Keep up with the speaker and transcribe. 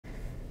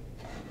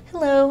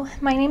Hello,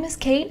 my name is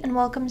Kate and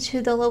welcome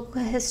to the local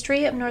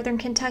history of Northern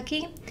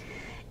Kentucky.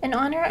 In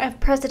honor of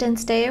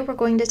President's Day, we're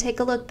going to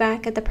take a look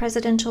back at the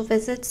presidential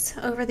visits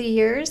over the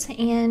years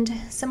and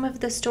some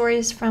of the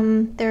stories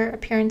from their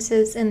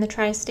appearances in the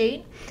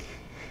tri-state.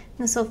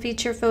 This will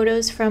feature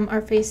photos from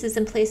our Faces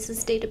and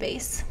Places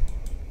database.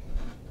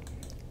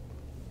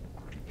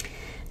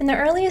 And the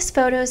earliest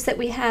photos that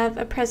we have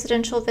of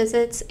presidential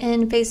visits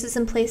in Faces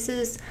and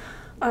Places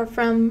are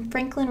from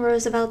Franklin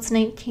Roosevelt's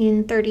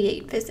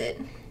 1938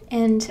 visit.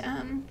 And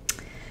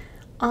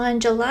on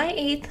July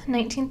 8th,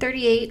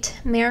 1938,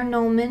 Mayor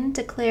Nollman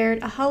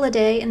declared a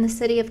holiday in the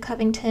city of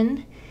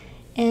Covington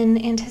in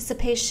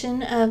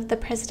anticipation of the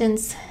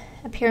president's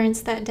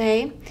appearance that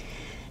day.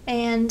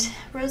 And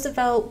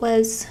Roosevelt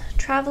was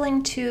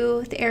traveling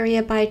to the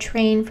area by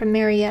train from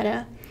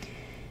Marietta.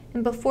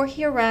 And before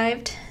he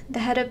arrived,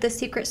 the head of the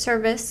Secret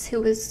Service, who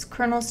was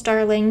Colonel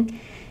Starling,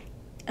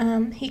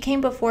 he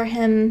came before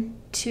him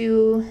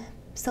to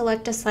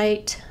select a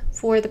site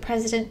for the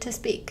president to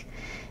speak.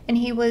 And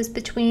he was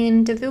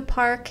between DeVue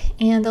Park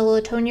and the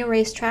Latonia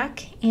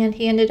racetrack, and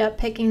he ended up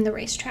picking the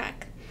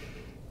racetrack.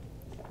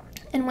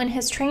 And when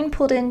his train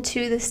pulled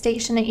into the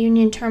station at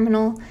Union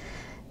Terminal,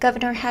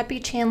 Governor Happy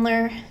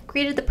Chandler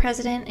greeted the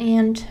president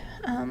and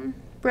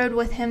rode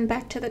with him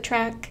back to the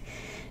track,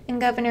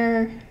 and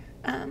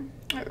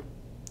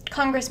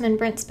Congressman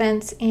Brent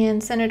Spence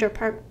and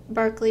Senator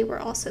Barkley were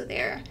also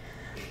there.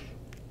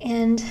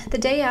 And the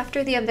day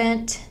after the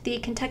event, the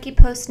Kentucky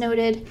Post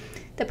noted,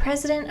 "The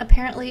president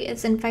apparently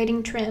is in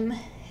fighting trim,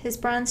 his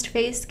bronzed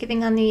face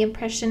giving on the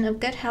impression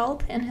of good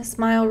health and his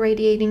smile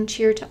radiating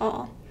cheer to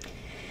all."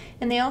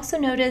 And they also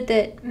noted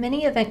that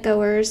many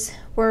event-goers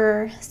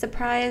were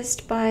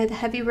surprised by the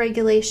heavy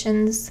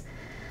regulations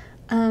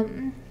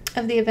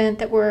of the event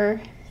that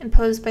were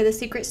imposed by the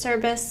Secret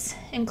Service,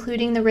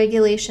 including the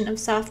regulation of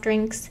soft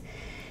drinks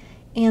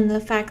and the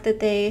fact that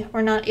they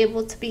were not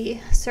able to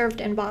be served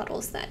in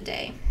bottles that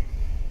day.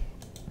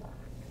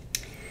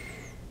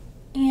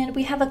 And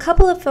we have a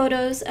couple of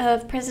photos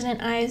of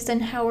President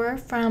Eisenhower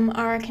from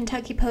our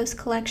Kentucky Post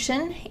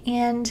collection,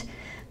 and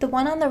the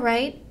one on the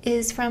right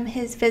is from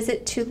his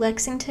visit to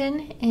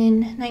Lexington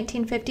in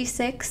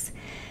 1956,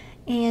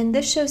 and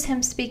this shows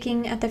him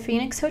speaking at the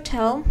Phoenix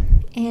Hotel,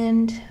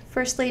 and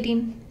First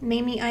Lady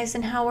Mamie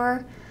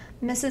Eisenhower,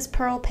 Mrs.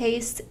 Pearl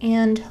Pace,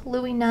 and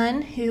Louis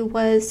Nunn, who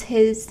was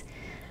his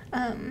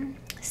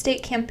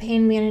state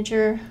campaign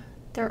manager,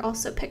 they're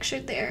also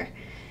pictured there.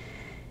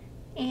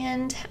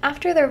 And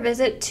after their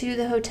visit to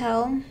the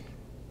hotel,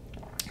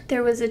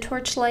 there was a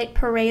torchlight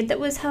parade that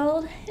was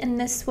held, and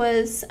this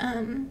was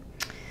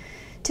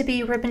to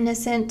be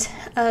reminiscent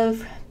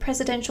of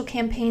presidential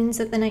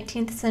campaigns of the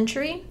 19th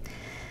century,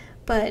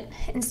 but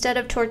instead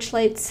of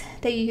torchlights,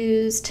 they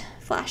used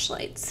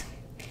flashlights.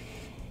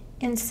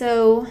 And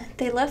so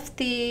they left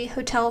the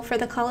hotel for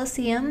the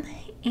Coliseum,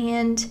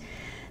 and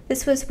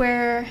this was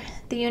where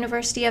the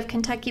University of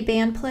Kentucky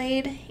band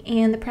played,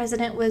 and the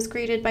president was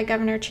greeted by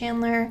Governor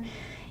Chandler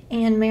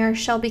and Mayor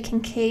Shelby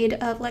Kincaid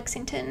of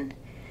Lexington.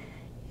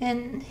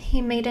 And he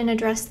made an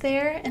address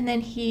there, and then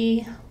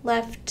he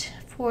left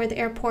for the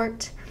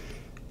airport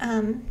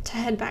to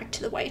head back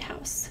to the White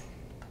House.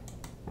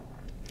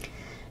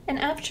 And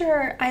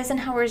after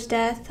Eisenhower's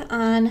death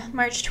on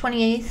March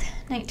 28th,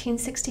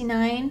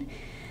 1969,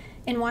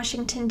 in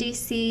Washington,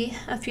 D.C.,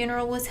 a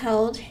funeral was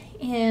held,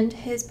 and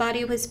his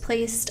body was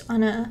placed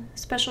on a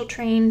special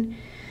train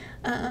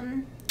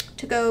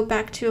to go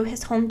back to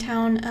his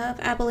hometown of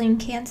Abilene,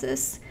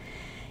 Kansas.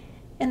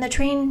 And the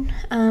train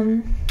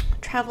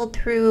traveled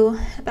through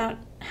about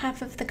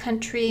half of the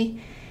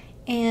country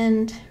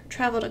and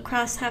traveled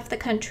across half the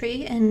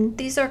country. And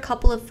these are a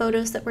couple of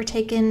photos that were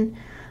taken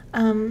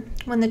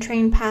when the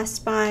train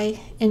passed by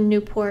in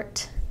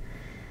Newport.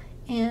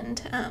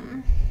 And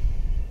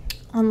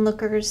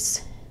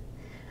onlookers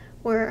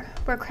were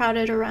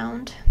crowded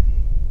around.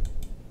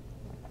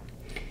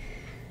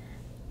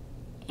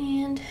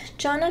 And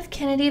John F.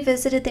 Kennedy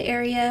visited the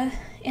area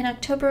in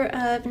October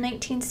of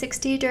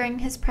 1960 during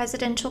his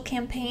presidential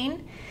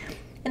campaign,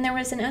 and there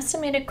was an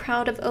estimated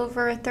crowd of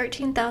over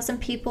 13,000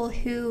 people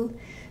who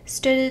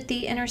stood at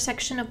the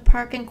intersection of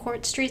Park and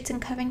Court Streets in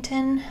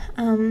Covington,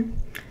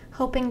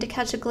 hoping to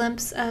catch a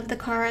glimpse of the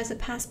car as it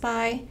passed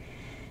by.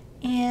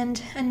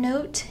 And a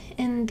note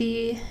in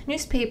the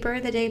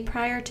newspaper the day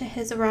prior to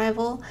his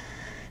arrival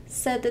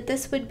said that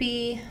this would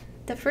be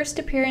the first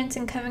appearance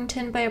in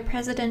Covington by a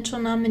presidential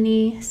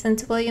nominee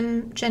since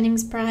William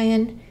Jennings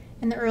Bryan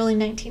in the early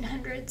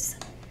 1900s.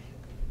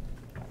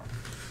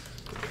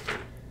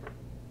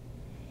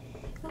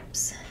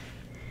 Oops.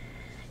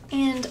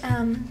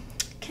 And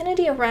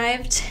Kennedy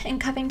arrived in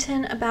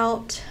Covington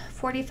about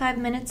 45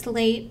 minutes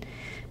late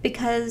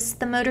because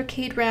the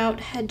motorcade route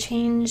had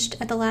changed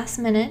at the last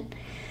minute.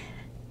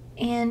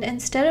 And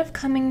instead of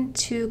coming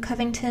to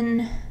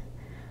Covington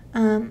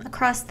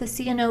across the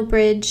C&O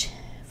Bridge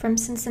from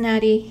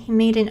Cincinnati, he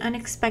made an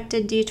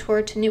unexpected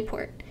detour to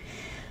Newport.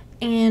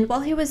 And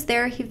while he was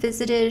there, he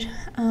visited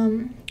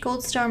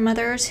Gold Star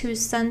mothers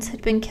whose sons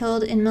had been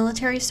killed in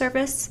military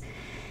service.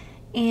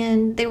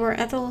 and they were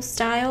Ethel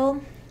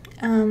Style,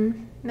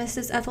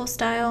 Mrs. Ethel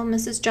Style,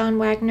 Mrs. John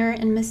Wagner,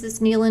 and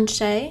Mrs. Neelan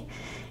Shea.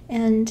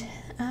 And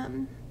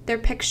they're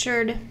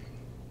pictured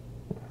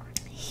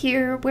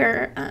here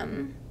where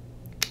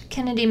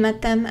Kennedy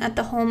met them at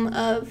the home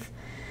of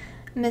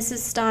Mrs.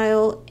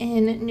 Style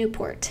in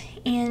Newport.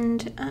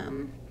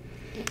 And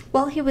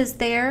while he was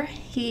there,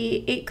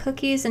 he ate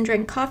cookies and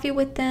drank coffee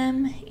with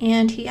them,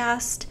 and he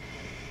asked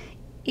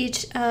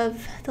each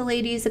of the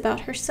ladies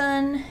about her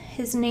son,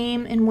 his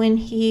name, and when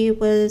he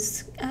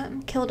was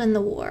killed in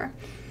the war.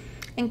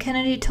 And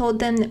Kennedy told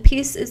them that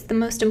peace is the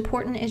most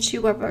important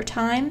issue of our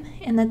time,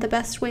 and that the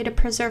best way to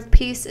preserve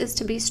peace is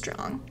to be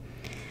strong.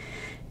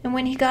 And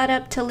when he got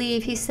up to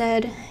leave, he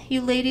said,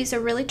 "You ladies are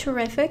really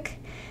terrific."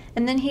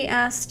 And then he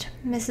asked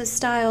Mrs.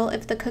 Style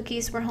if the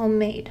cookies were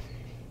homemade.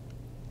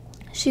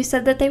 She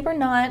said that they were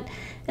not,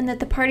 and that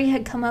the party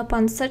had come up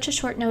on such a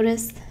short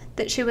notice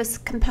that she was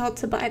compelled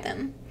to buy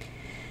them.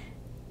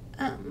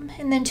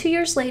 And then 2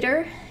 years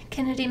later,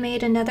 Kennedy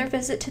made another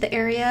visit to the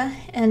area,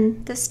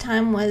 and this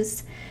time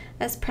was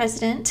as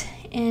president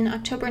in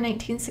October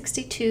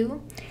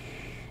 1962.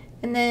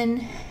 And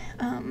then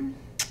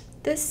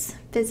this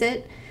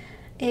visit,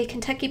 a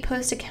Kentucky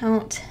Post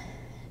account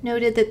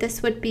noted that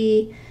this would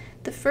be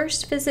the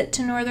first visit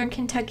to northern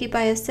Kentucky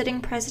by a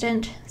sitting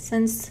president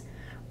since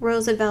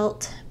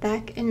Roosevelt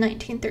back in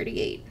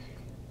 1938.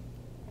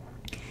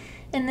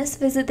 And this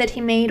visit that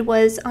he made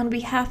was on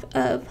behalf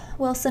of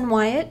Wilson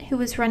Wyatt, who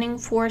was running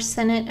for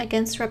Senate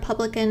against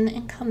Republican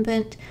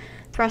incumbent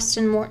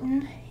Thruston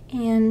Morton.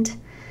 And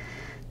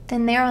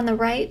then there on the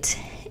right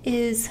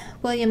is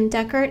William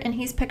Deckert, and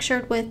he's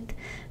pictured with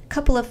a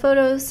couple of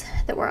photos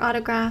that were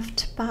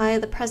autographed by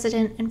the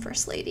President and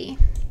First Lady.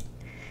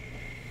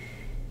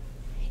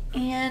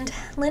 And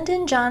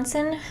Lyndon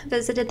Johnson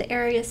visited the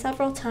area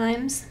several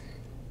times.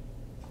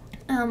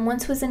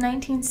 Once was in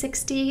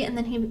 1960, and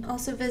then he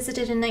also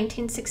visited in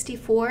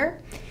 1964.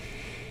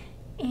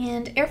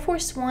 And Air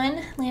Force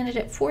One landed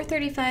at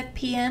 4:35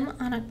 p.m.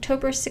 on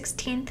October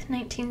 16th,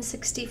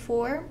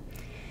 1964.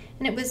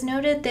 And it was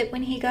noted that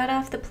when he got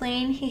off the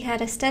plane, he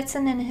had a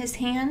Stetson in his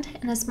hand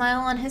and a smile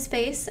on his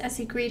face as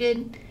he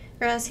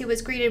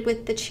was greeted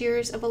with the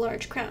cheers of a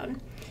large crowd.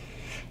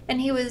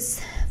 And he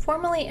was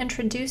formally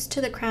introduced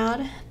to the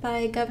crowd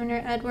by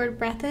Governor Edward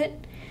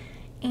Breathitt.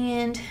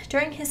 And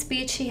during his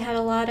speech, he had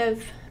a lot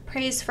of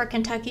praise for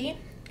Kentucky,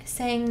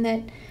 saying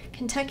that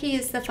Kentucky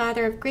is the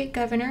father of great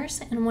governors,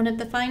 and one of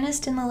the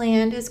finest in the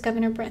land is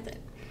Governor Breathitt.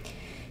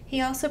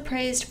 He also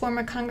praised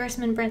former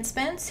Congressman Brent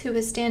Spence, who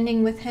was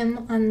standing with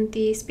him on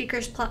the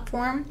speaker's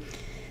platform,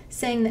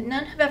 saying that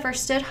none have ever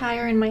stood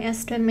higher in my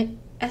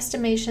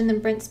estimation than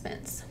Brent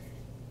Spence.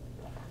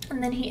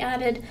 And then he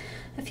added,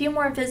 "A few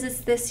more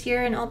visits this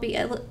year, and I'll be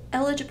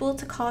eligible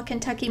to call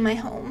Kentucky my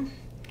home."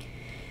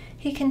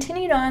 He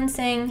continued on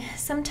saying,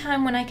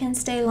 "Sometime when I can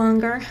stay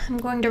longer, I'm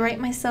going to write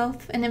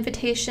myself an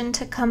invitation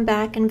to come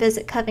back and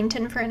visit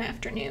Covington for an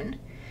afternoon."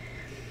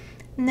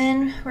 And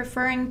then,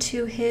 referring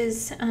to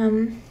his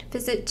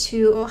visit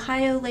to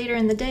Ohio later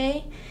in the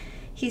day,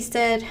 he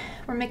said,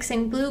 "We're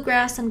mixing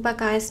bluegrass and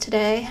Buckeyes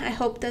today. I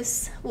hope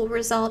this will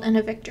result in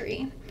a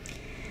victory."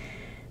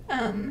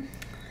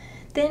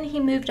 Then he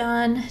moved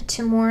on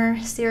to more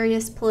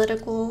serious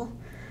political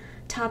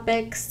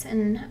topics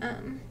and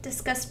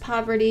discussed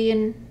poverty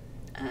and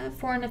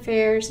foreign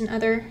affairs and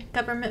other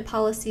government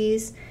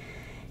policies.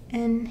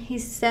 And he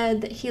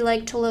said that he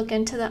liked to look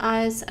into the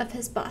eyes of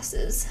his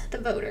bosses, the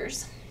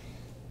voters.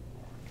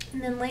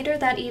 And then later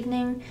that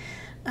evening,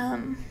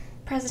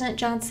 President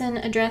Johnson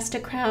addressed a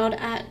crowd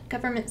at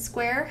Government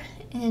Square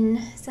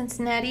in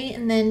Cincinnati,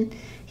 and then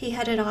he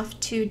headed off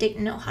to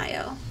Dayton,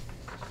 Ohio.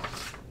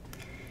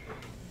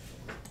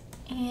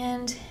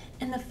 And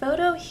in the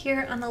photo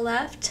here on the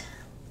left,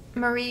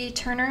 Marie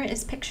Turner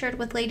is pictured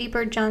with Lady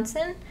Bird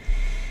Johnson.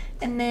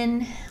 And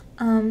then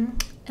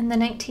in the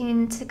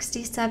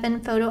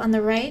 1967 photo on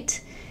the right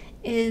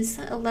is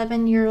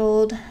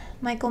 11-year-old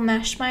Michael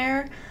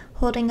Mashmeyer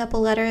holding up a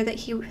letter that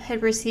he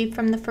had received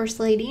from the First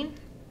Lady.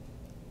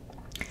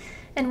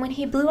 And when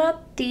he blew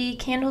out the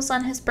candles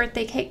on his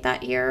birthday cake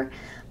that year,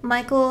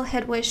 Michael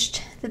had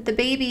wished that the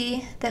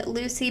baby that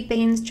Lucy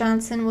Baines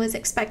Johnson was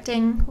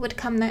expecting would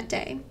come that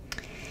day.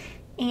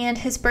 And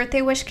his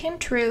birthday wish came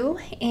true,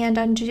 and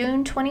on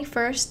June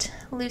 21st,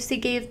 Lucy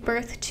gave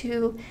birth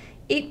to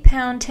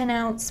 8-pound,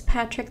 10-ounce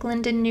Patrick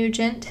Lyndon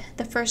Nugent,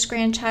 the first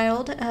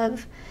grandchild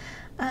of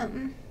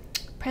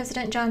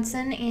President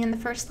Johnson and the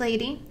First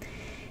Lady.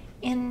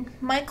 And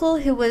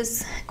Michael, who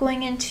was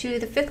going into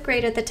the 5th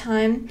grade at the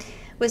time,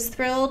 was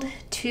thrilled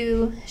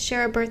to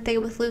share a birthday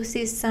with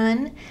Lucy's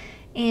son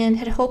and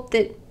had hoped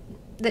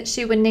that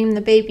she would name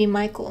the baby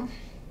Michael.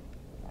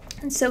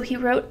 And so he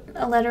wrote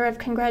a letter of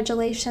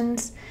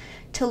congratulations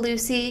to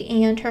Lucy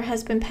and her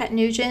husband Pat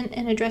Nugent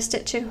and addressed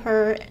it to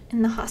her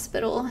in the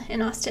hospital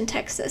in Austin,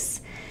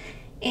 Texas.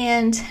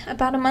 And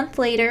about a month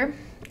later,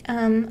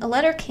 a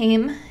letter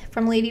came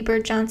from Lady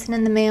Bird Johnson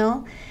in the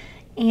mail,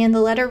 and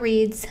the letter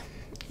reads,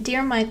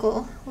 Dear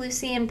Michael,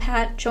 Lucy and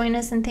Pat join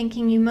us in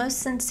thanking you most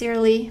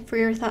sincerely for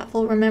your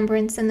thoughtful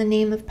remembrance in the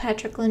name of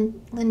Patrick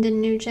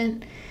Lyndon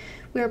Nugent.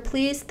 We are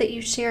pleased that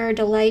you share our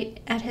delight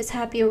at his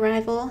happy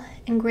arrival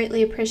and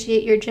greatly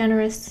appreciate your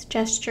generous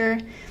gesture,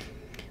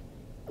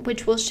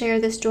 which will share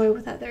this joy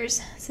with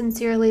others.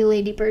 Sincerely,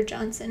 Lady Bird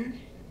Johnson.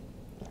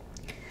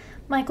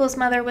 Michael's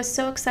mother was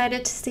so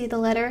excited to see the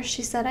letter,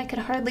 she said I could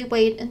hardly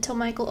wait until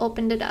Michael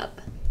opened it up.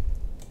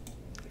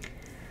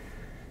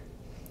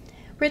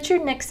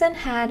 Richard Nixon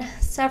had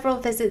several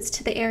visits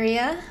to the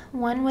area.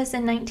 One was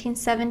in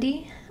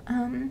 1970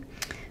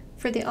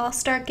 for the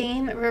All-Star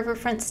Game at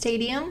Riverfront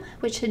Stadium,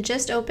 which had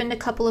just opened a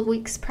couple of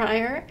weeks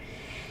prior.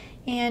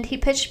 And he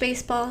pitched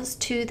baseballs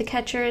to the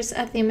catchers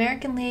of the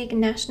American League and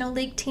National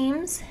League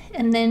teams,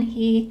 and then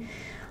he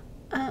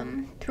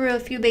threw a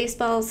few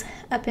baseballs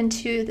up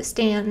into the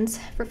stands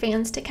for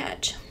fans to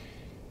catch.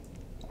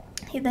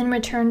 He then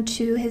returned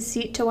to his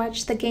seat to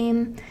watch the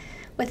game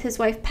with his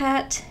wife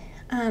Pat,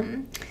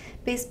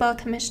 Baseball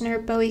Commissioner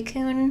Bowie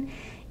Kuhn,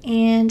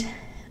 and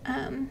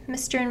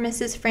Mr. and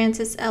Mrs.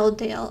 Francis L.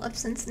 Dale of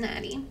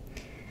Cincinnati.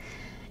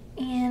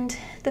 And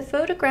the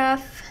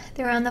photograph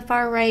there on the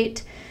far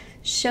right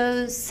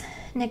shows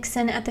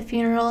Nixon at the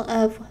funeral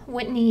of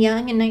Whitney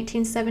Young in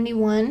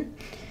 1971,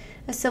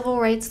 a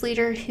civil rights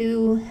leader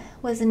who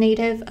was a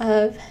native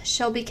of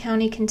Shelby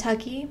County,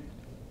 Kentucky.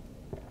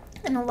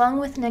 And along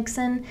with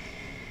Nixon,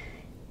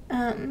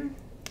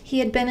 he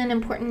had been an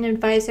important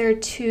advisor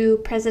to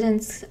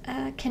Presidents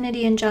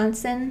Kennedy and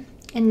Johnson,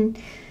 and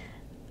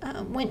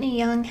Whitney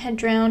Young had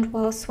drowned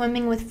while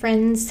swimming with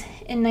friends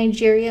in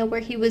Nigeria where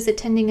he was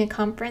attending a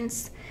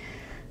conference.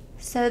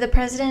 So the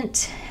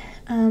president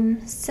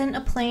sent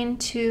a plane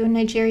to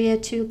Nigeria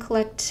to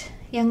collect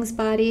Young's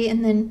body,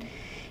 and then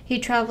he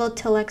traveled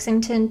to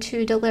Lexington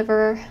to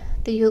deliver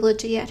the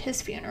eulogy at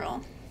his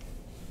funeral.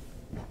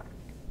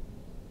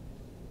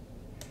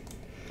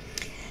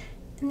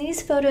 And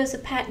these photos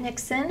of Pat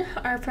Nixon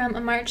are from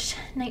a March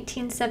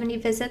 1970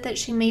 visit that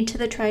she made to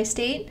the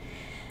tri-state.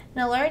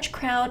 And a large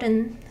crowd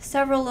and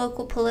several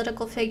local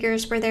political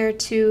figures were there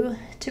to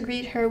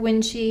greet her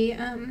when she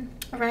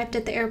arrived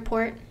at the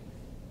airport.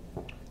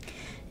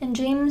 And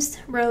James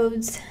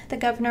Rhodes, the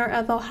governor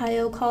of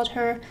Ohio, called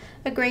her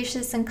a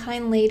gracious and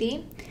kind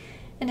lady.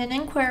 And an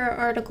Inquirer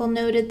article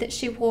noted that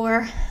she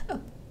wore a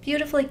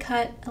beautifully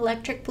cut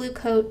electric blue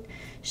coat,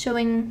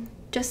 showing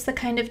just the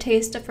kind of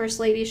taste a first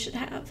lady should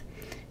have.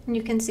 And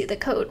you can see the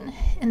coat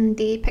in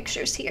the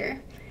pictures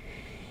here.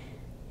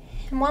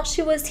 And while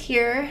she was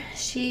here,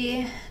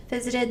 she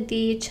visited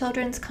the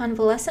Children's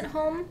Convalescent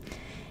Home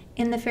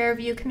in the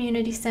Fairview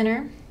Community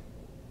Center.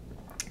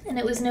 And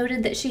it was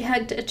noted that she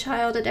hugged a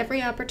child at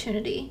every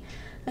opportunity,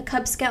 a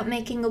Cub Scout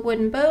making a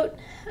wooden boat,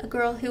 a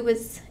girl who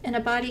was in a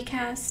body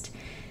cast,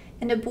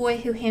 and a boy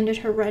who handed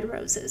her red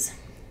roses.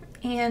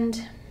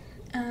 And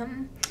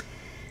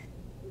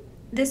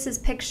this is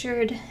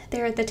pictured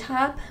there at the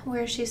top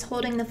where she's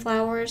holding the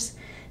flowers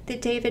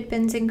that David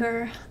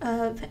Benzinger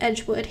of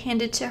Edgewood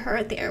handed to her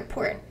at the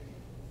airport.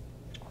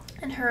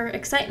 And her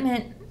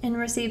excitement in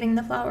receiving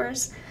the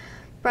flowers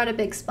brought a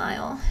big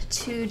smile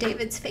to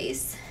David's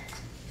face.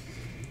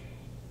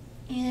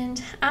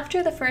 And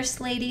after the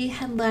First Lady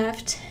had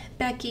left,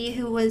 Becky,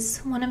 who was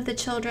one of the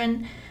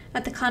children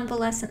at the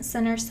convalescent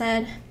center,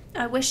 said,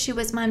 "I wish she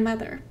was my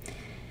mother."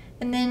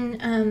 And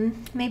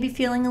then, maybe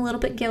feeling a little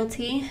bit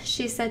guilty,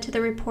 she said to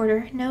the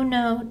reporter,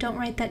 No, don't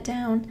write that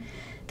down.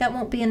 That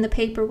won't be in the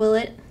paper, will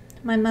it?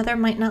 My mother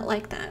might not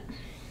like that."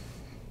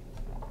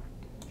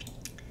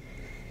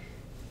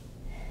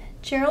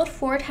 Gerald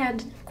Ford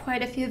had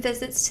quite a few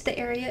visits to the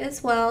area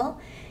as well,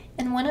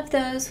 and one of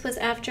those was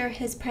after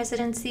his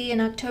presidency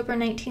in October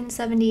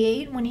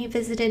 1978 when he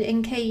visited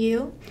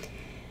NKU.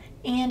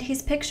 And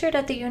he's pictured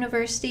at the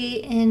university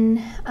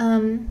in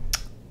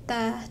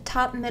the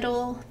top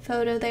middle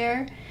photo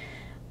there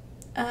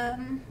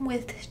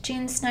with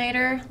Gene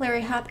Snyder,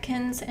 Larry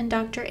Hopkins, and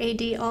Dr.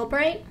 A.D.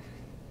 Albright.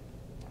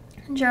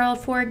 Gerald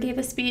Ford gave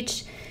a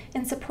speech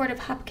in support of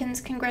Hopkins'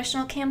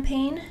 congressional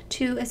campaign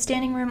to a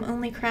standing room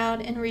only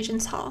crowd in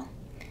Regents Hall.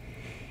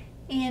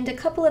 And a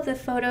couple of the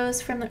photos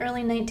from the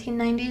early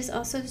 1990s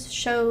also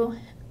show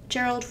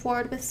Gerald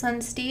Ford with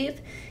son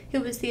Steve, who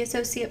was the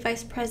associate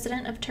vice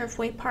president of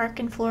Turfway Park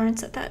in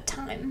Florence at that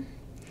time.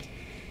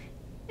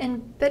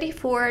 And Betty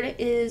Ford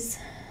is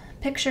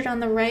pictured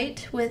on the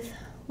right with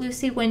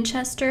Lucy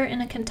Winchester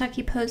in a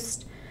Kentucky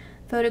Post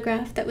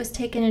photograph that was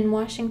taken in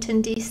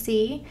Washington,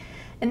 D.C.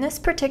 And this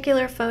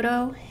particular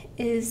photo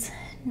is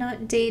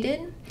not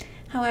dated.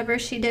 However,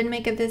 she did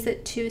make a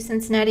visit to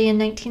Cincinnati in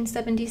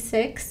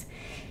 1976.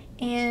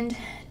 And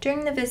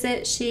during the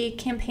visit, she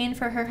campaigned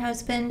for her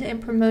husband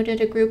and promoted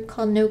a group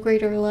called No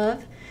Greater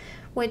Love,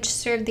 which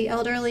served the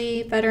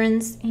elderly,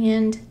 veterans,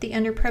 and the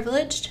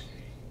underprivileged.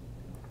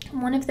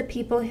 One of the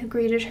people who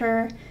greeted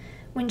her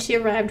when she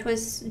arrived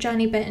was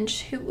Johnny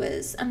Bench, who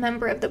was a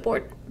member of the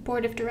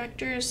board of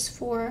directors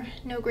for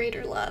No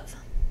Greater Love.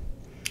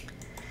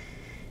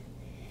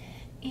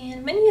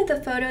 And many of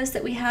the photos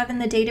that we have in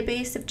the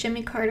database of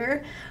Jimmy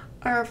Carter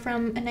are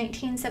from a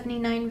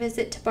 1979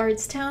 visit to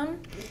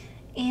Bardstown.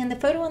 And the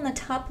photo on the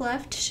top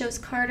left shows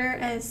Carter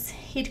as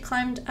he'd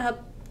climbed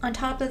up on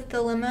top of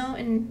the limo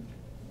and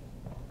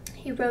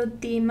he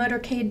rode the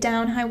motorcade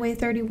down Highway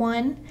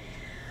 31,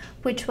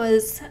 which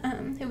was,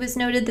 it was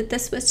noted that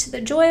this was to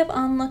the joy of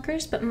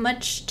onlookers, but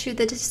much to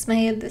the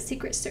dismay of the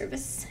Secret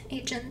Service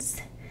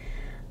agents.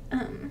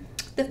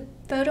 The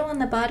photo on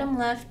the bottom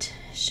left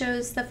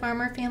shows the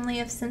Farmer family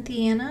of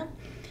Cynthiana,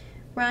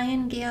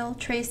 Ryan, Gail,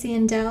 Tracy,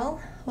 and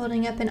Dell,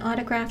 holding up an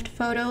autographed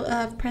photo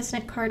of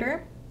President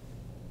Carter.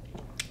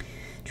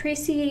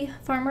 Tracy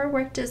Farmer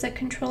worked as a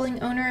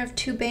controlling owner of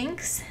two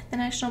banks, the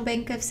National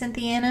Bank of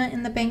Cynthiana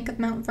and the Bank of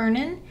Mount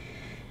Vernon.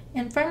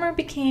 And Farmer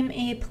became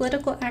a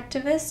political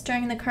activist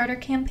during the Carter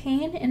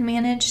campaign and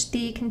managed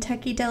the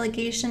Kentucky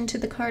delegation to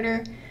the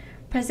Carter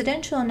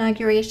presidential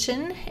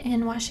inauguration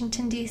in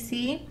Washington,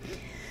 D.C.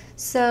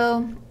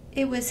 So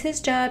it was his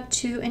job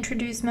to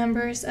introduce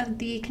members of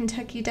the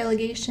Kentucky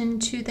delegation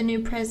to the new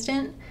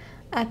president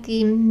at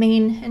the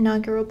main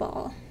inaugural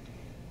ball.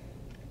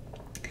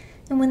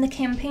 And when the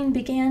campaign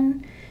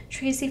began,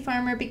 Tracy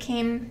Farmer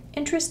became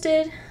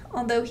interested,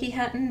 although he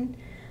hadn't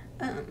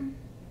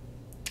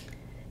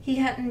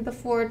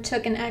before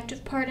took an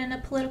active part in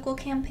a political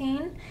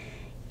campaign,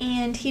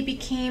 and he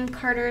became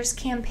Carter's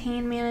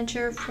campaign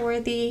manager for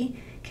the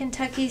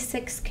Kentucky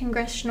 6th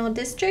Congressional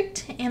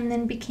District, and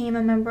then became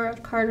a member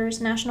of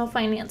Carter's National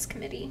Finance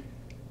Committee.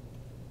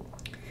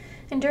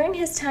 And during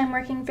his time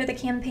working for the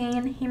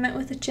campaign, he met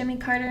with Jimmy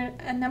Carter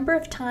a number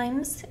of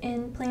times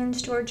in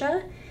Plains,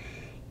 Georgia,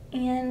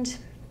 and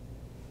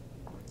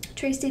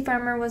Tracy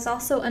Farmer was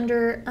also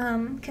under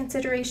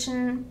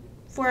consideration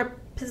for a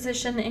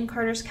position in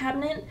Carter's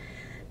cabinet,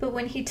 but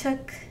when he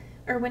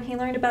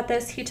learned about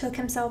this, he took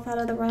himself out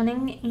of the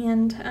running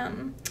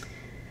and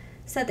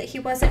said that he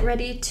wasn't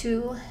ready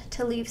to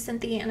leave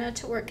Cynthiana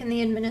to work in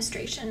the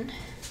administration.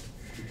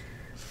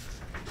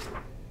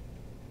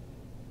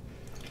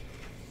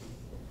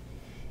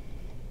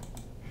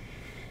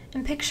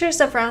 And pictures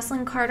of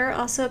Rosalind Carter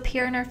also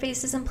appear in our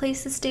Faces and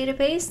Places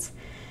database.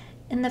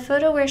 In the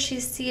photo where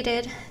she's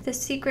seated, the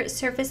Secret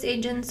Service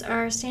agents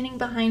are standing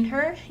behind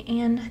her,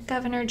 and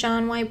Governor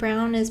John Y.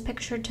 Brown is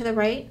pictured to the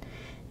right,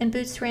 and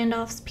Boots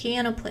Randolph's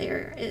piano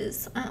player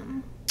is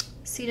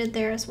seated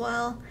there as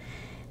well.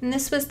 And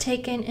this was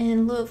taken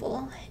in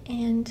Louisville,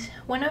 and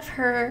one of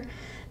her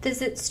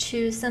visits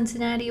to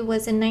Cincinnati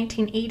was in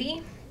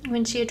 1980,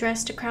 when she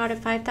addressed a crowd of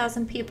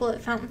 5,000 people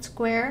at Fountain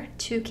Square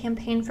to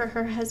campaign for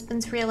her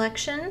husband's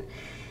re-election,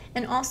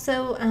 and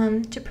also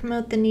to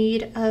promote the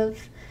need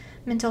of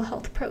mental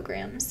health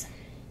programs.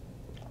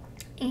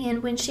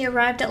 And when she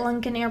arrived at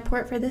Lincoln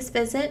Airport for this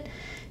visit,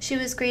 she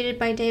was greeted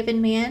by David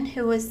Mann,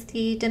 who was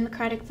the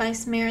Democratic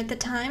vice mayor at the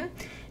time,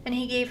 and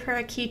he gave her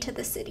a key to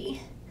the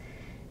city.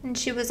 And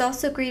she was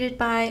also greeted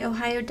by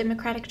Ohio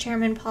Democratic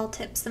Chairman Paul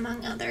Tips,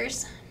 among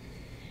others.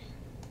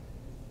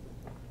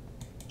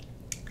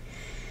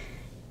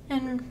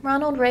 And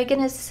Ronald Reagan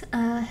is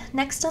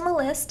next on the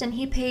list, and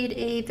he paid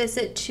a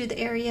visit to the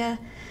area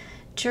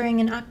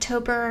during an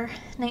October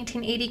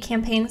 1980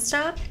 campaign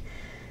stop.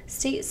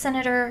 State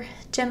Senator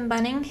Jim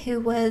Bunning, who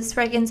was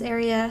Reagan's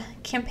area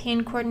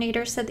campaign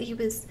coordinator, said that he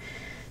was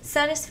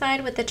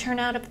satisfied with the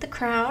turnout of the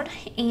crowd,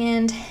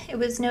 and it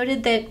was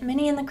noted that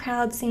many in the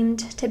crowd seemed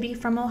to be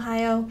from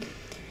Ohio,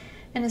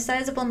 and a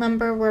sizable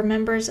number were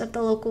members of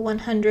the Local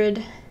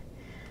 100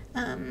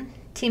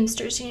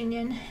 Teamsters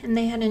Union, and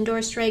they had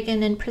endorsed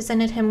Reagan and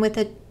presented him with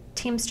a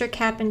Teamster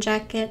cap and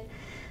jacket,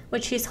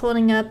 which he's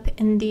holding up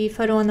in the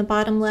photo on the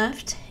bottom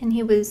left, and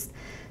he was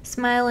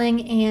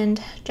smiling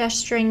and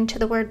gesturing to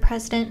the word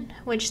president,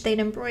 which they'd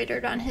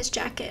embroidered on his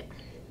jacket.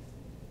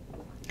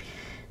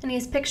 And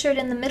he's pictured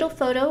in the middle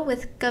photo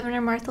with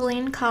Governor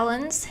Marthaline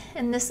Collins,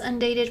 and this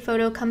undated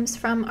photo comes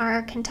from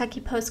our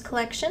Kentucky Post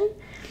collection.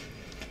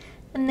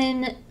 And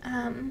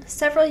then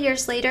several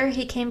years later,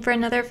 he came for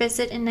another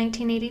visit in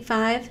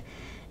 1985,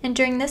 and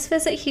during this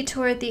visit, he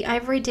toured the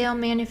Ivory Dale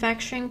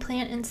manufacturing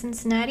plant in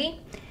Cincinnati,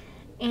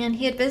 and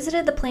he had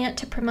visited the plant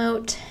to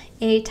promote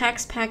a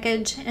tax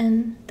package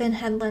and then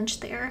had lunch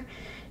there.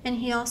 And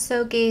he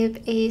also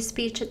gave a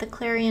speech at the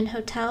Clarion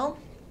Hotel.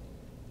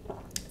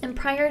 And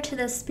prior to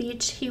this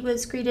speech, he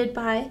was greeted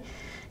by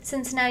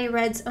Cincinnati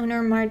Reds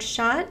owner Marge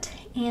Schott,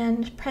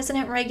 and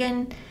President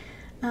Reagan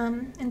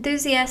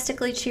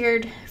enthusiastically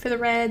cheered for the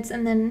Reds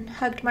and then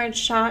hugged Marge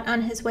Schott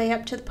on his way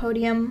up to the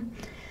podium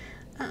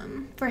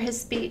for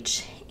his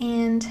speech.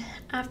 And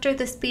after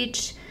the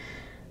speech,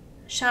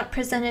 Schott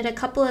presented a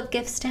couple of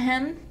gifts to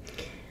him,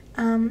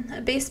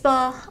 a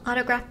baseball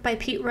autographed by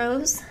Pete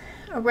Rose,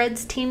 a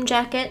Reds team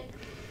jacket,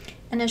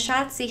 and a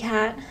Shotzi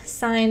hat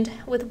signed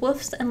with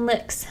woofs and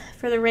licks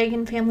for the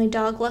Reagan family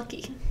dog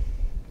Lucky.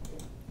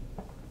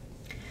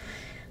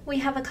 We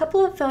have a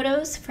couple of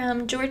photos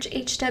from George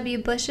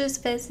H.W. Bush's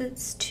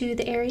visits to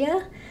the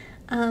area.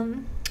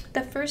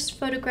 The first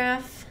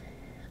photograph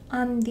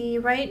on the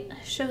right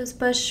shows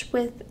Bush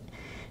with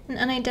an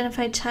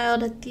unidentified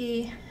child at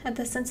the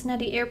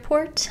Cincinnati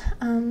airport.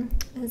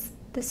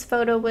 This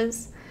photo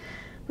was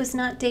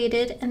not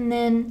dated, and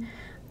then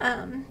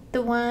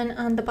The one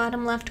on the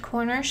bottom left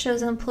corner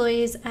shows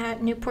employees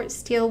at Newport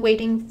Steel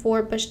waiting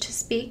for Bush to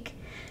speak.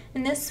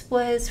 And this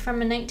was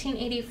from a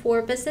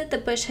 1984 visit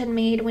that Bush had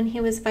made when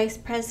he was vice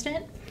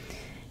president.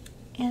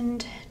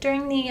 And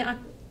during the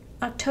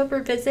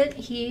October visit,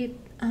 he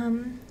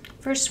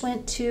first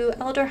went to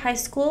Elder High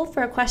School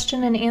for a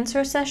question and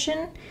answer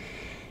session.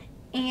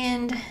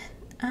 And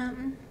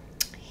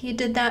he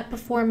did that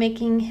before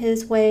making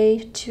his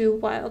way to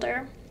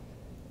Wilder.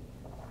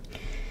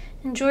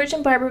 And George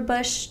and Barbara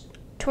Bush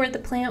toured the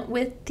plant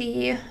with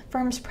the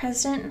firm's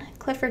president,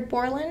 Clifford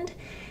Borland,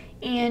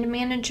 and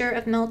manager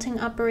of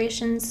melting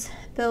operations,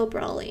 Bill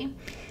Brawley.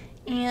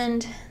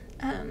 And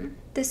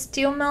the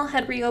steel mill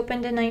had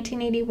reopened in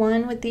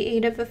 1981 with the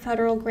aid of a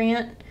federal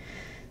grant.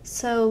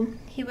 So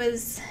he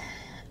was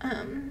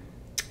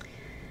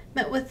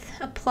met with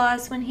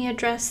applause when he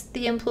addressed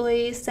the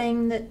employees,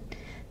 saying that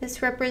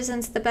this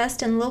represents the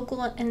best in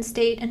local and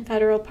state and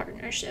federal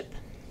partnership.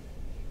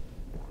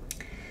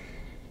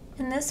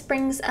 And this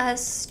brings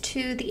us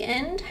to the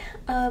end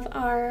of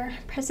our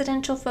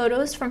presidential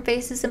photos from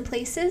Faces and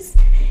Places.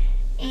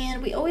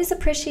 And we always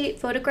appreciate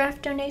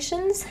photograph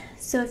donations.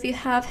 So if you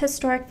have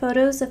historic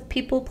photos of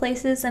people,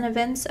 places, and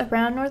events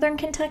around Northern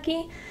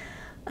Kentucky,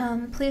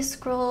 please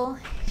scroll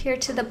here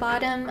to the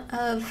bottom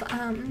of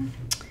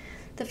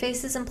the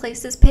Faces and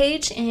Places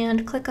page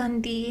and click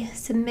on the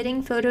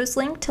Submitting Photos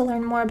link to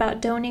learn more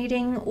about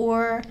donating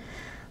or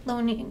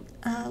loaning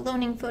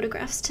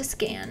photographs to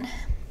scan.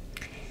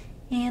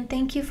 And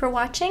thank you for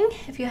watching.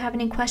 If you have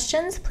any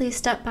questions, please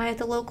stop by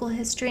the local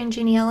History and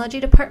Genealogy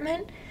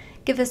Department.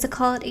 Give us a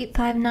call at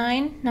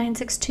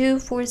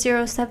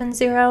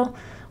 859-962-4070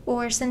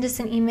 or send us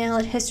an email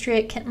at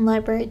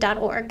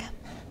history@kentonlibrary.org.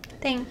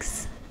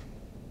 Thanks.